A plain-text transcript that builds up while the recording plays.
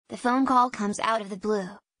The phone call comes out of the blue,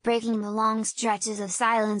 breaking the long stretches of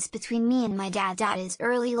silence between me and my dad. It's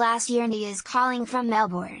early last year and he is calling from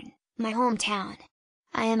Melbourne, my hometown.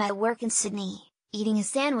 I am at work in Sydney, eating a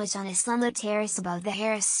sandwich on a sunlit terrace above the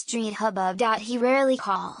Harris Street hubbub. He rarely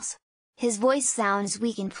calls. His voice sounds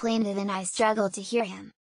weak and plaintive and I struggle to hear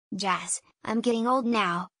him. "Jazz, I'm getting old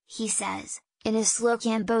now," he says, in a slow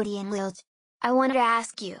Cambodian lilt. "I wanted to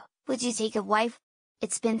ask you, would you take a wife?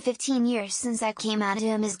 It's been 15 years since I came out to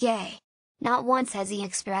him as gay. Not once has he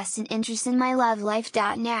expressed an interest in my love life.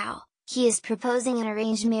 Now, he is proposing an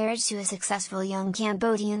arranged marriage to a successful young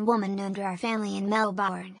Cambodian woman known to our family in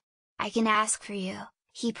Melbourne. I can ask for you,"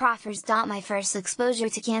 he proffers. "My first exposure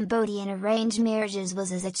to Cambodian arranged marriages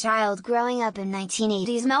was as a child growing up in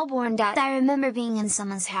 1980s Melbourne. I remember being in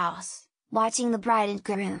someone's house, watching the bride and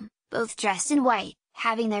groom, both dressed in white,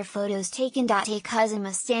 having their photos taken. A cousin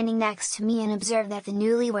was standing next to me and observed that the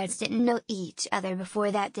newlyweds didn't know each other before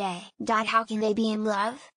that day. How can they be in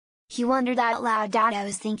love?" He wondered out loud. I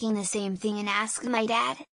was thinking the same thing and asked my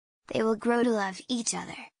dad. "They will grow to love each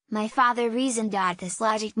other," my father reasoned. This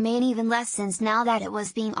logic made even less sense now that it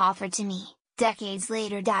was being offered to me, decades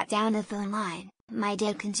later. Down the phone line, my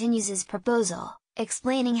dad continues his proposal,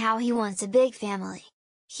 explaining how he wants a big family.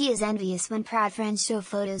 He is envious when proud friends show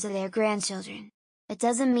photos of their grandchildren. "It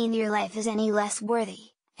doesn't mean your life is any less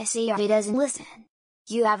worthy," I say. He doesn't listen.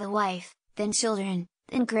 "You have a wife, then children,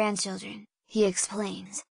 then grandchildren," he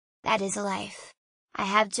explains. "That is a life. I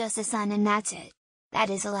have just a son and that's it. That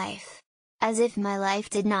is a life." As if my life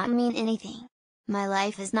did not mean anything. "My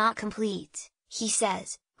life is not complete," he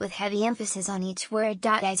says, with heavy emphasis on each word.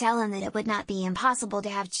 I tell him that it would not be impossible to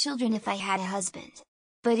have children if I had a husband.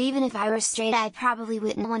 But even if I were straight I probably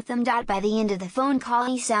wouldn't want them. By the end of the phone call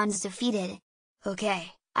he sounds defeated.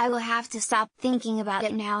 "Okay, I will have to stop thinking about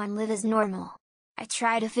it now and live as normal." I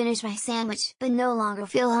try to finish my sandwich but no longer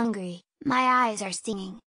feel hungry, my eyes are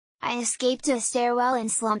stinging. I escape to a stairwell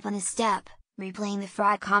and slump on a step, replaying the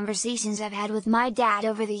fraught conversations I've had with my dad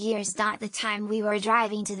over the years. The time we were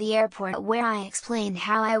driving to the airport where I explained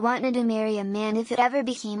how I wanted to marry a man if it ever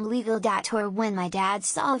became legal. Or when my dad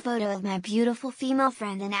saw a photo of my beautiful female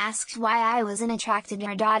friend and asked why I wasn't attracted to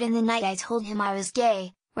her. In the night I told him I was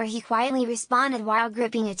gay, where he quietly responded while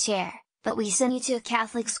gripping a chair, "But we sent you to a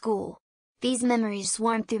Catholic school." These memories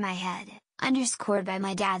swarm through my head, underscored by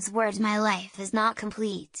my dad's words. My life is not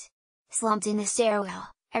complete. Slumped in the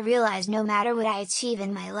stairwell, I realize no matter what I achieve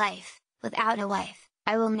in my life, without a wife,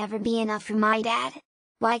 I will never be enough for my dad.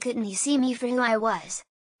 Why couldn't he see me for who I was?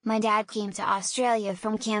 My dad came to Australia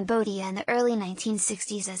from Cambodia in the early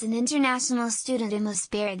 1960s as an international student and was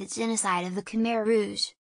spared the genocide of the Khmer Rouge.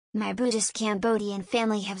 My Buddhist Cambodian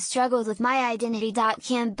family have struggled with my identity.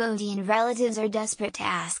 Cambodian relatives are desperate to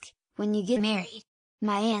ask, "When you get married?"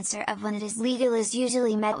 My answer of "when it is legal" is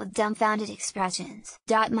usually met with dumbfounded expressions.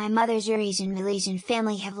 My mother's Eurasian Malaysian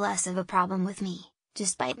family have less of a problem with me,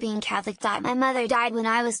 despite being Catholic. My mother died when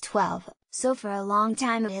I was 12, so for a long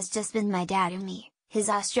time it has just been my dad and me, his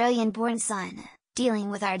Australian-born son, dealing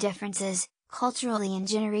with our differences, culturally and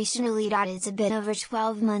generationally. It's been over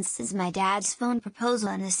 12 months since my dad's phone proposal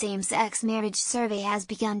and the same-sex marriage survey has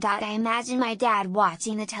begun. I imagine my dad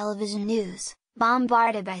watching the television news,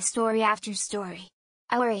 bombarded by story after story.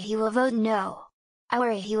 I worry he will vote no. I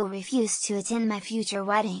worry he will refuse to attend my future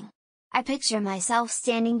wedding. I picture myself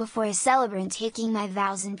standing before a celebrant taking my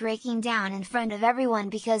vows and breaking down in front of everyone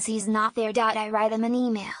because he's not there. I write him an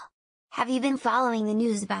email. "Have you been following the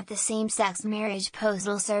news about the same-sex marriage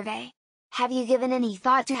proposal survey? Have you given any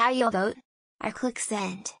thought to how you'll vote?" I click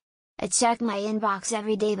send. I check my inbox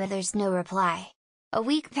every day but there's no reply. A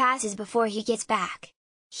week passes before he gets back.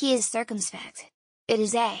 He is circumspect. It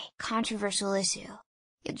is a controversial issue.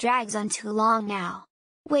 It drags on too long now.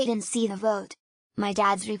 "Wait and see the vote." My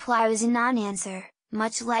dad's reply was a non-answer,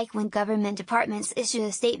 much like when government departments issue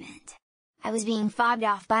a statement. I was being fobbed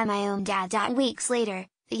off by my own dad. Weeks later,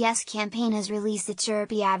 the Yes campaign has released a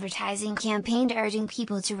chirpy advertising campaign urging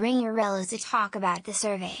people to ring your relatives to talk about the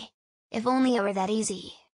survey. If only it were that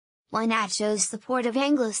easy. One ad shows support of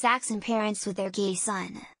Anglo-Saxon parents with their gay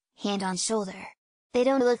son, hand on shoulder. "They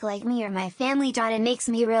don't look like me or my family." It makes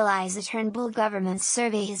me realize the Turnbull government's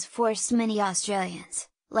survey has forced many Australians,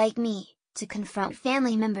 like me, to confront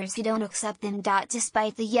family members who don't accept them.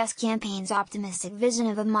 Despite the Yes campaign's optimistic vision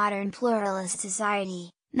of a modern pluralist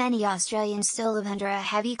society, many Australians still live under a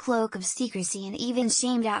heavy cloak of secrecy and even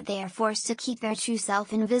shamed. They are forced to keep their true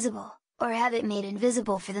self invisible, or have it made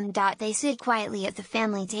invisible for them. They sit quietly at the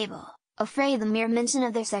family table, afraid the mere mention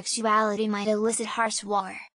of their sexuality might elicit harsh war.